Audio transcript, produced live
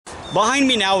Behind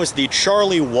me now is the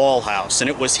Charlie Wall house, and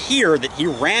it was here that he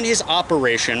ran his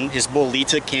operation, his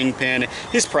Bolita kingpin,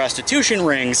 his prostitution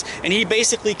rings, and he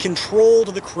basically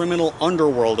controlled the criminal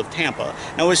underworld of Tampa.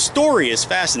 Now his story is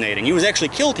fascinating. He was actually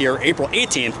killed here April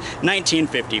 18th,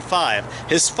 1955.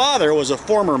 His father was a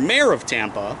former mayor of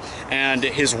Tampa, and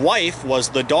his wife was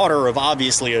the daughter of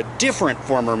obviously a different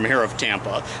former mayor of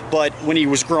Tampa. But when he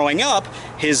was growing up,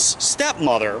 his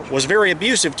stepmother was very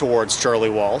abusive towards Charlie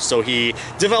Wall, so he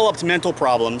developed mental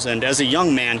problems, and as a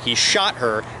young man he shot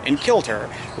her and killed her.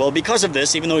 Well, because of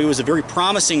this, even though he was a very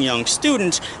promising young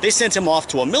student, they sent him off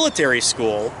to a military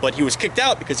school, but he was kicked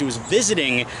out because he was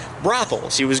visiting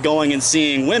brothels. He was going and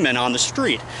seeing women on the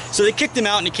street. So they kicked him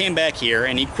out and he came back here,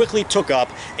 and he quickly took up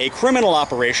a criminal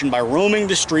operation by roaming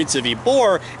the streets of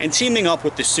Ybor and teaming up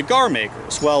with the cigar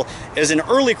makers. Well, as an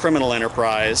early criminal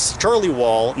enterprise, Charlie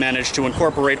Wall managed to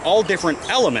incorporate all different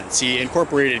elements. He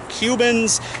incorporated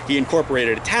Cubans, he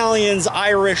incorporated Italians,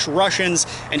 Irish, Russians,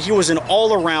 and he was an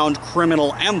all-around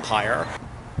criminal empire.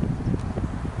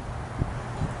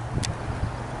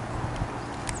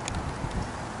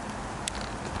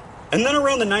 And then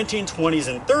around the 1920s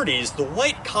and 30s, the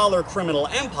white-collar criminal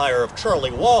empire of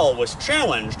Charlie Wall was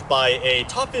challenged by a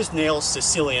tough-as-nails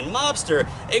Sicilian mobster,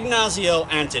 Ignazio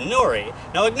Antinori.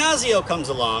 Now, Ignazio comes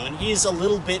along, and he's a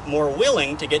little bit more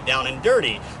willing to get down and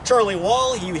dirty. Charlie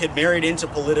Wall, he had married into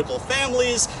political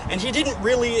families, and he didn't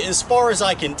really, as far as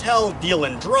I can tell, deal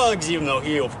in drugs, even though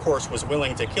he, of course, was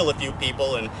willing to kill a few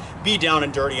people and be down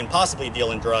and dirty and possibly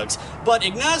deal in drugs. But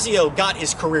Ignazio got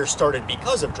his career started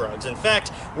because of drugs. In fact,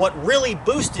 what really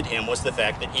boosted him was the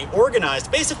fact that he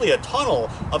organized basically a tunnel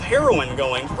of heroin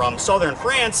going from southern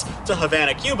France to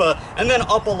Havana, Cuba, and then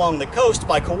up along the coast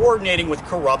by coordinating with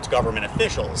corrupt government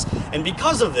officials. And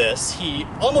because of this, he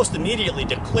almost immediately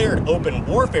declared open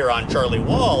warfare on Charlie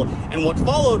Wall, and what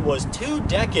followed was 2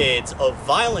 decades of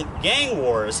violent gang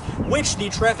wars, which the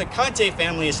Trafficante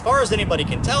family, as far as anybody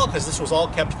can tell, because this was all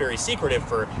kept very secretive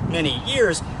for many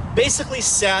years, basically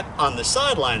sat on the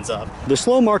sidelines of. The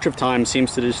slow march of time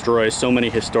seems to destroy so many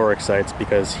historic sites,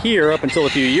 because here, up until a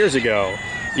few years ago,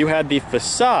 you had the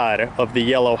facade of the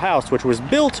Yellow House, which was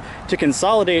built to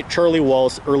consolidate Charlie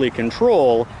Wall's early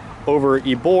control over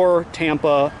Ybor,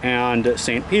 Tampa, and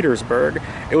St. Petersburg.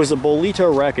 It was a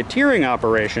Bolita racketeering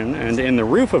operation, and in the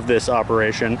roof of this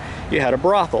operation, you had a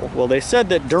brothel. Well, they said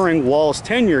that during Wall's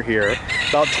tenure here,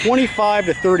 about 25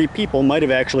 to 30 people might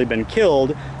have actually been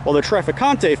killed, while the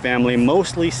Trafficante family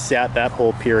mostly sat that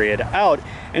whole period out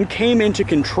and came into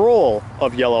control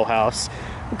of Yellow House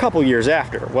a couple years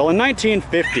after. Well, in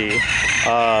 1950,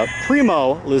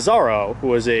 Primo Lazzaro, who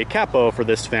was a capo for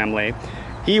this family,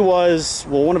 he was,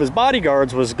 well, one of his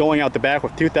bodyguards was going out the back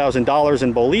with $2,000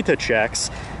 in Bolita checks.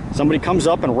 Somebody comes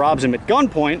up and robs him at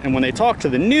gunpoint, and when they talked to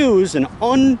the news, an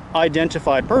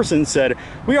unidentified person said,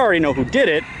 "We already know who did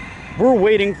it. We're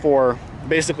waiting for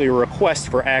basically a request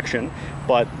for action."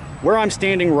 But where I'm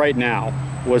standing right now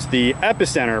was the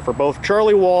epicenter for both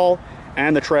Charlie Wall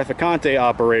and the Trafficante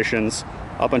operations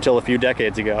up until a few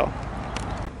decades ago.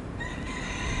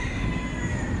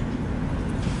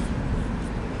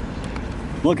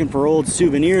 Looking for old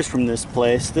souvenirs from this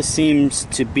place. This seems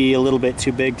to be a little bit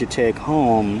too big to take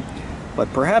home,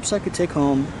 but perhaps I could take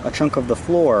home a chunk of the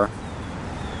floor.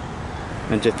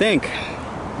 And to think,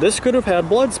 this could have had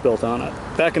blood spilt on it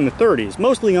back in the 30s.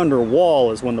 Mostly under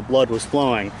Wall is when the blood was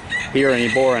flowing here in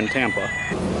Ybor and Tampa.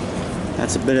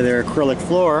 That's a bit of their acrylic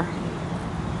floor.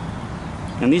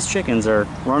 And these chickens are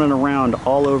running around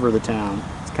all over the town.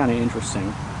 It's kind of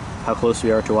interesting how close we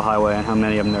are to a highway and how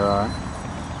many of them there are.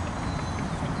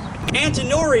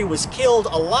 Antinori was killed,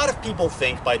 a lot of people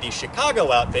think, by the Chicago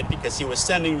outfit because he was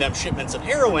sending them shipments of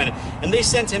heroin, and they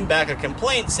sent him back a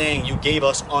complaint saying, "You gave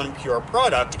us unpure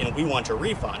product and we want a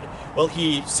refund." Well,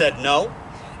 he said no,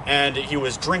 and he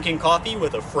was drinking coffee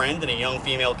with a friend and a young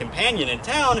female companion in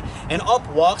town, and up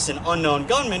walks an unknown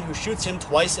gunman who shoots him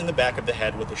twice in the back of the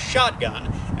head with a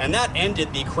shotgun. And that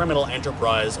ended the criminal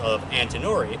enterprise of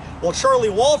Antinori. Well, Charlie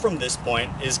Wall from this point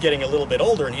is getting a little bit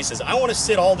older, and he says, "I want to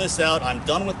sit all this out. I'm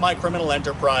done with my criminal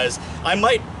enterprise. I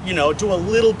might, do a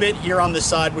little bit here on the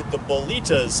side with the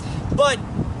Bolitas, but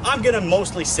I'm going to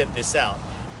mostly sit this out."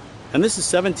 And this is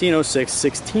 1706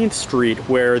 16th Street,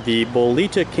 where the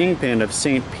Bolita kingpin of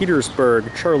St. Petersburg,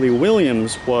 Charlie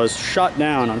Williams, was shot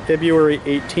down on February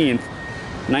 18th,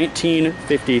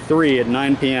 1953 at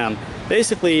 9 p.m.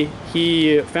 Basically,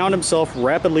 he found himself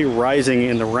rapidly rising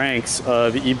in the ranks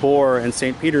of Ybor and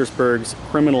St. Petersburg's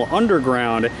criminal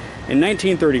underground. In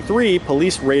 1933,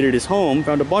 police raided his home,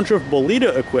 found a bunch of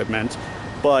Bolita equipment,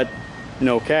 but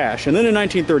no cash. And then in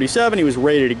 1937, he was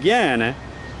raided again,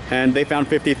 and they found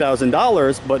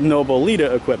 $50,000, but no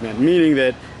bolita equipment, meaning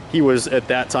that he was at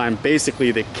that time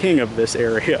basically the king of this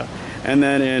area. And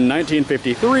then in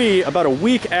 1953, about a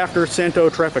week after Santo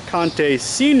Trafficante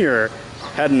Sr.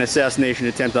 had an assassination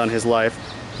attempt on his life,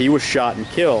 he was shot and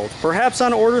killed. Perhaps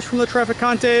on orders from the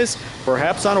Trafficantes,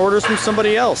 perhaps on orders from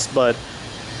somebody else, but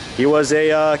he was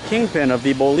a kingpin of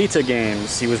the bolita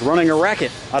games. He was running a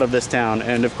racket out of this town,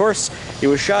 and of course, he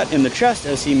was shot in the chest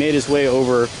as he made his way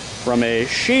over from a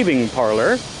shaving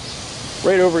parlor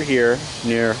right over here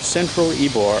near Central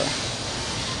Ybor.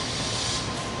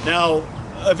 Now,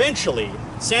 eventually,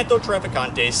 Santo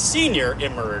Trafficante Sr.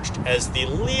 emerged as the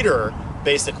leader,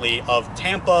 basically, of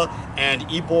Tampa and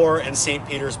Ybor and St.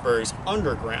 Petersburg's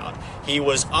underground. He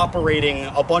was operating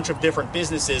a bunch of different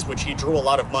businesses, which he drew a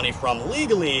lot of money from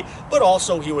legally, but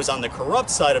also he was on the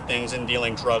corrupt side of things and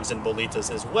dealing drugs and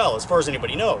bolitas as well, as far as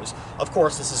anybody knows. Of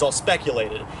course, this is all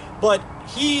speculated. But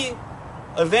he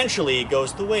eventually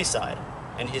goes the wayside,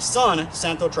 and his son,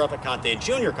 Santo Trafficante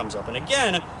Jr., comes up. And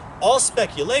again, all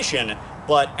speculation,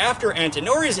 but after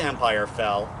Antinori's empire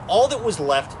fell, all that was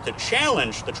left to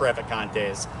challenge the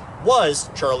Trafficantes was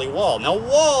Charlie Wall. Now,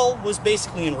 Wall was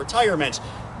basically in retirement,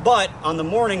 but on the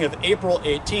morning of April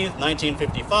 18th,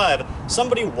 1955,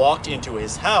 somebody walked into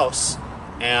his house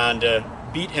and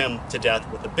beat him to death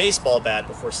with a baseball bat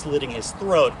before slitting his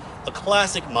throat. A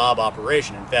classic mob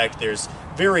operation. In fact, there's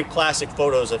very classic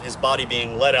photos of his body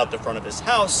being led out the front of his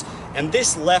house, and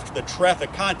this left the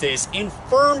Trafficantes in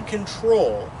firm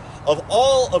control of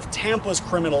all of Tampa's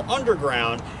criminal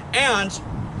underground, and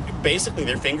basically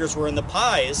their fingers were in the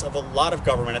pies of a lot of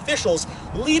government officials,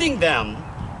 leading them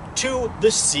to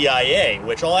the CIA,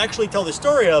 which I'll actually tell the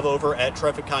story of over at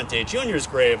Trafficante Jr.'s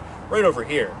grave right over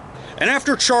here. And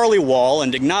after Charlie Wall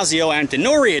and Ignazio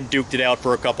Antinori had duked it out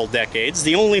for a couple decades,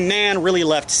 the only man really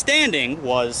left standing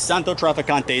was Santo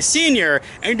Trafficante Sr.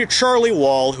 and Charlie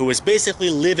Wall, who was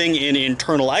basically living in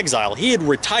internal exile. He had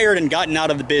retired and gotten out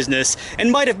of the business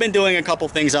and might have been doing a couple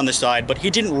things on the side, but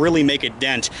he didn't really make a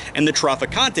dent in the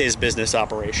Trafficantes' business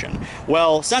operation.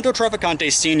 Well, Santo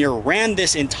Trafficante Sr. ran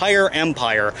this entire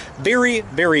empire very,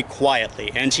 very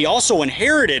quietly, and he also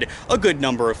inherited a good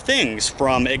number of things.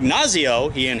 From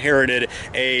Ignazio, he inherited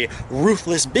a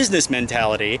ruthless business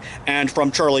mentality, and from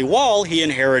Charlie Wall, he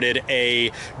inherited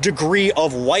a degree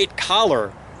of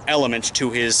white-collar element to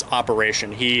his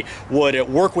operation. He would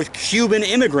work with Cuban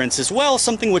immigrants as well,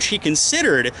 something which he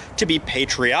considered to be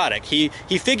patriotic. He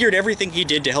figured everything he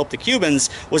did to help the Cubans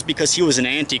was because he was an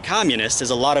anti-communist, as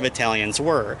a lot of Italians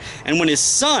were. And when his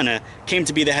son came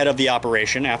to be the head of the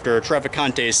operation after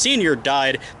Trafficante Sr.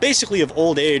 died basically of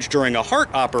old age during a heart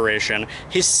operation,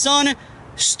 his son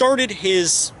started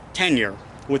his tenure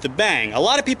with a bang. A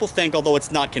lot of people think, although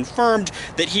it's not confirmed,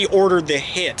 that he ordered the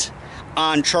hit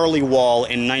on Charlie Wall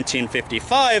in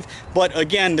 1955, but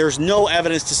again, there's no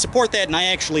evidence to support that, and I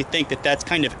actually think that that's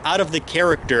kind of out of the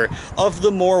character of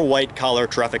the more white-collar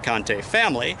Trafficante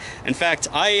family. In fact,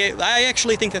 I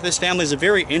actually think that this family is a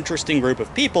very interesting group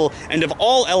of people, and of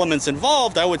all elements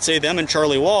involved, I would say them and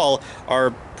Charlie Wall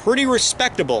are pretty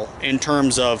respectable in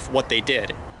terms of what they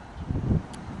did.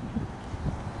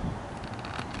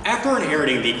 After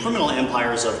inheriting the criminal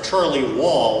empires of Charlie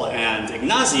Wall and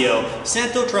Ignazio,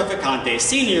 Santo Trafficante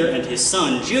Sr. and his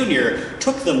son Jr.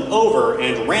 took them over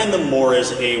and ran them more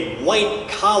as a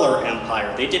white-collar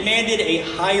empire. They demanded a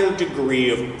higher degree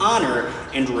of honor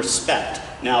and respect.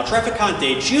 Now,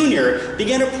 Trafficante Jr.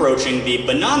 began approaching the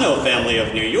Bonanno family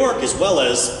of New York, as well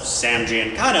as Sam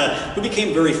Giancana, who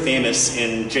became very famous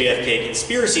in JFK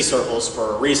conspiracy circles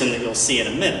for a reason that you'll see in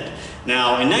a minute.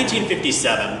 Now, in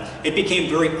 1957, it became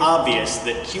very obvious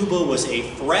that Cuba was a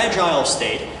fragile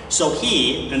state, so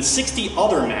he and 60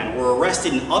 other men were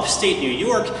arrested in upstate New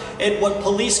York at what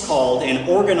police called an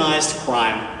organized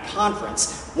crime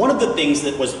conference. One of the things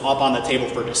that was up on the table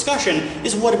for discussion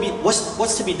is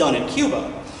what's to be done in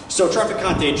Cuba. So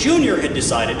Trafficante Jr. had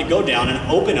decided to go down and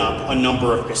open up a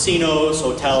number of casinos,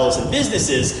 hotels, and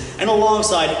businesses, and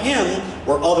alongside him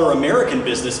were other American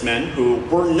businessmen who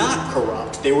were not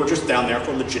corrupt. They were just down there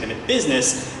for legitimate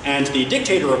business, and the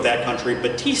dictator of that country,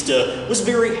 Batista, was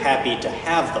very happy to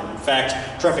have them. In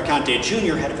fact, Trafficante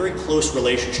Jr. had a very close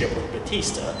relationship with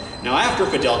Batista. Now, after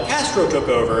Fidel Castro took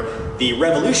over, the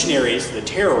revolutionaries, the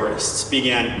terrorists,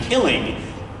 began killing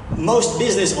most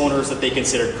business owners that they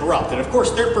considered corrupt. And of course,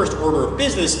 their first order of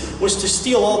business was to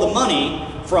steal all the money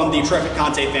from the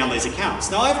Trafficante family's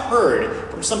accounts. Now, I've heard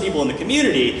from some people in the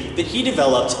community that he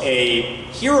developed a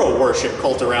hero worship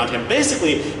cult around him,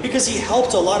 basically because he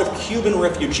helped a lot of Cuban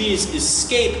refugees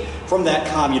escape from that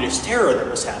communist terror that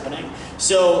was happening.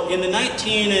 So in the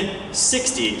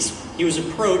 1960s, he was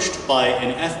approached by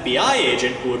an FBI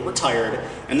agent who had retired,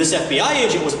 and this FBI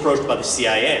agent was approached by the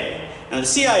CIA. Now the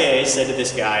CIA said to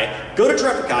this guy, go to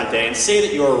Trafficante and say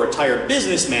that you're a retired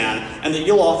businessman and that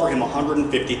you'll offer him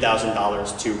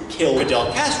 $150,000 to kill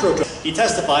Fidel Castro. He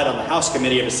testified on the House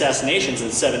Committee of Assassinations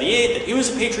in '78 that he was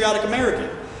a patriotic American.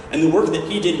 And the work that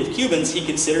he did with Cubans, he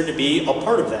considered to be a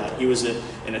part of that. He was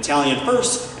an Italian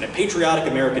first and a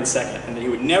patriotic American second, and that he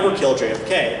would never kill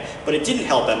JFK. But it didn't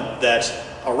help him that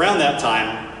around that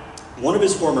time, one of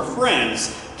his former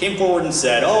friends came forward and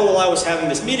said, oh, well, I was having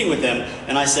this meeting with him,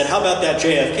 and I said, how about that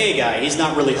JFK guy? He's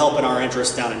not really helping our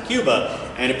interests down in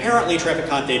Cuba. And apparently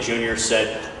Trafficante Jr.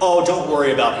 said, oh, don't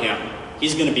worry about him.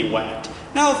 He's going to be whacked.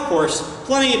 Now, of course,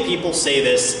 plenty of people say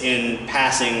this in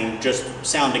passing, just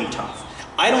sounding tough.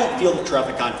 I don't feel that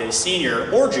Trafficante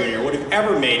Sr. or Jr. would have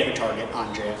ever made a target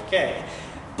on JFK.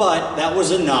 But that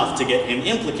was enough to get him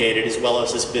implicated, as well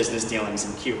as his business dealings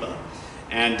in Cuba.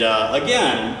 And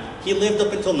again, he lived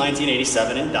up until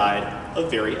 1987 and died a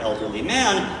very elderly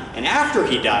man. And after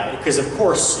he died, because of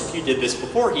course, if you did this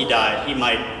before he died, he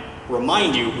might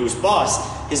remind you who's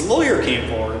boss, his lawyer came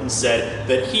forward and said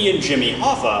that he and Jimmy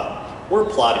Hoffa were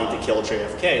plotting to kill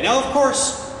JFK. Now, of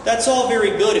course, that's all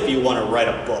very good if you want to write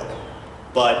a book.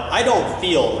 But I don't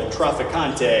feel that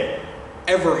Trafficante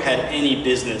ever had any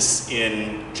business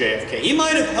in JFK. He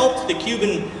might have helped the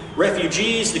Cuban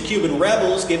refugees, the Cuban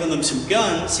rebels, given them some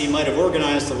guns. He might have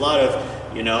organized a lot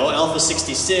of, you know, Alpha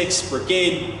 66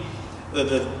 brigade,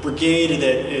 the brigade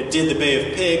that did the Bay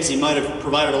of Pigs. He might have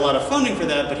provided a lot of funding for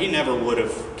that, but he never would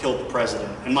have killed the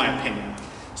president, in my opinion.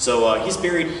 So he's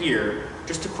buried here,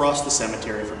 just across the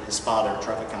cemetery from his father,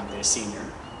 Trafficante Sr.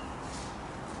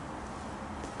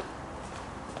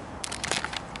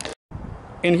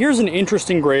 And here's an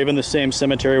interesting grave in the same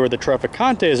cemetery where the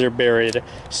Trafficantes are buried.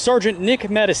 Sergeant Nick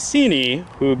Matticini,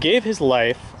 who gave his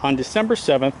life on December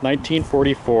 7th,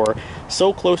 1944,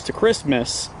 so close to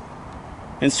Christmas,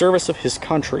 in service of his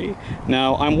country.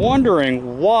 Now, I'm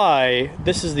wondering why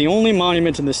this is the only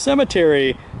monument in the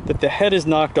cemetery that the head is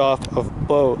knocked off of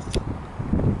both.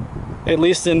 At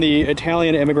least in the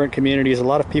Italian immigrant communities, a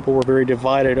lot of people were very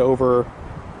divided over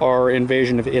our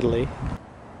invasion of Italy.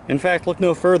 In fact, look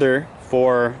no further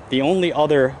for the only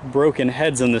other broken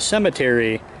heads in the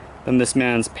cemetery than this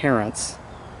man's parents.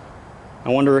 I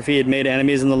wonder if he had made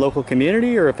enemies in the local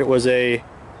community or if it was a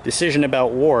decision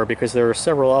about war, because there are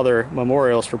several other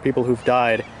memorials for people who've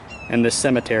died in this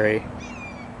cemetery.